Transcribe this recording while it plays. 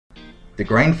The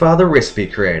Grainfather Recipe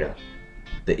Creator,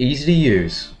 the easy to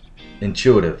use,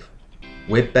 intuitive,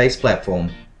 web-based platform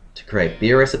to create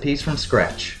beer recipes from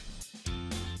scratch.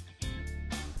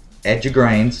 Add your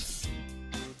grains,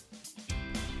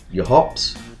 your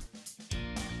hops,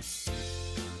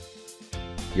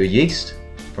 your yeast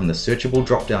from the searchable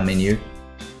drop-down menu,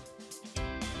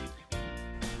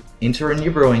 enter in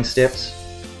your brewing steps,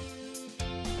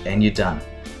 and you're done.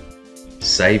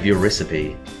 Save your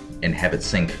recipe and have it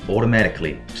sync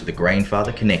automatically to the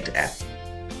Grainfather Connect app,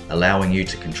 allowing you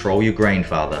to control your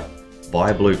Grainfather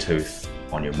via Bluetooth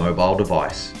on your mobile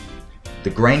device.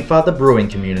 The Grainfather Brewing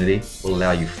Community will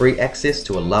allow you free access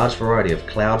to a large variety of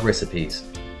cloud recipes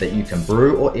that you can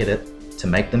brew or edit to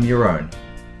make them your own.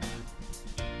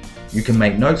 You can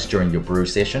make notes during your brew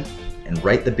session and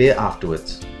rate the beer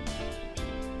afterwards.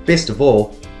 Best of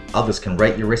all, others can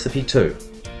rate your recipe too.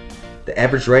 The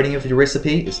average rating of your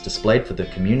recipe is displayed for the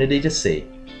community to see.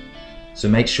 So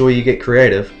make sure you get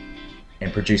creative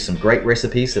and produce some great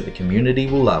recipes that the community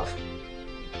will love.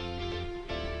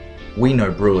 We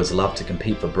know brewers love to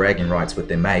compete for bragging rights with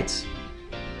their mates,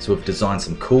 so we've designed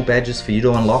some cool badges for you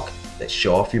to unlock that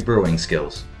show off your brewing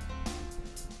skills.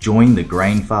 Join the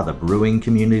Grainfather Brewing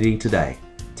Community today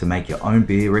to make your own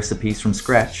beer recipes from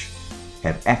scratch,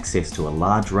 have access to a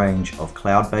large range of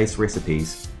cloud-based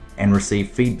recipes, and receive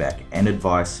feedback and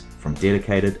advice from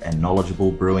dedicated and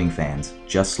knowledgeable brewing fans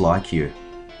just like you.